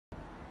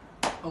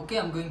Okay,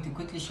 I'm going to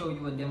quickly show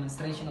you a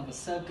demonstration of a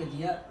circuit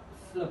here.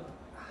 Flip.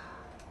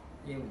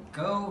 Here we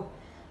go.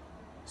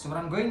 So what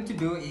I'm going to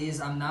do is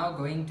I'm now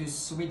going to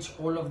switch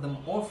all of them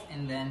off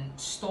and then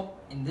stop.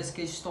 In this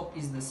case, stop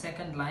is the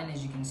second line.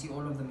 As you can see,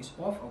 all of them is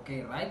off.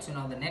 Okay, right. So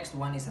now the next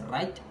one is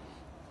right.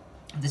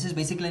 This is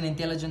basically an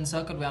intelligent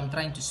circuit where I'm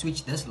trying to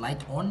switch this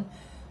light on.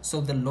 So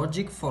the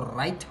logic for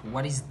right,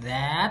 what is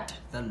that?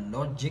 The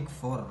logic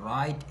for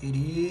right, it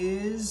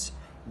is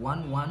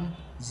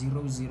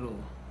 1100.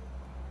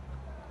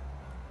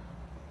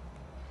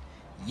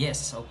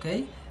 Yes,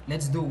 okay,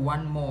 let's do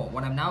one more.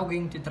 What I'm now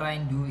going to try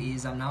and do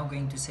is I'm now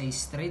going to say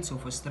straight. So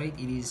for straight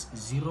it is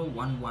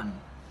 011.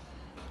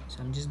 So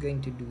I'm just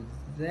going to do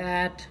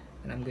that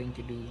and I'm going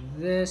to do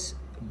this.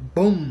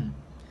 Boom.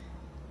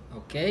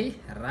 Okay,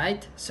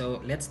 right.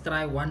 So let's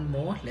try one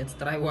more.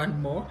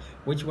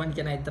 Which one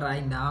can I try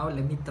now?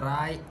 Let me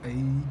try a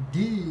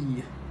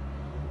D.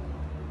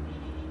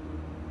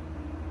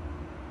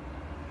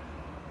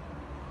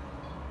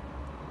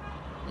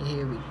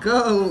 Here we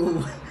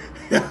go.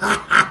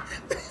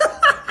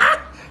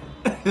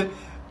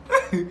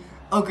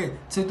 Okay,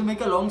 so to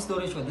make a long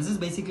story short, this is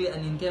basically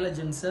an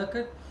intelligent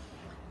circuit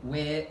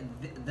where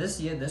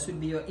this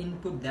would be your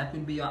input, that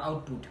would be your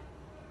output.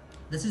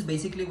 This is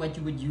basically what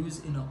you would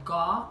use in a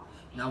car.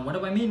 Now what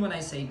do I mean when I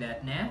say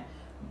that?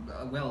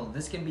 Well,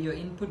 this can be your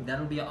input, that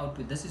will be your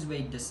output. This is where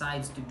it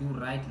decides to do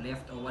right,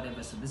 left, or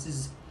whatever. So this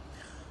is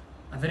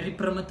a very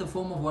primitive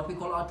form of what we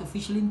call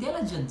artificial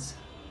intelligence.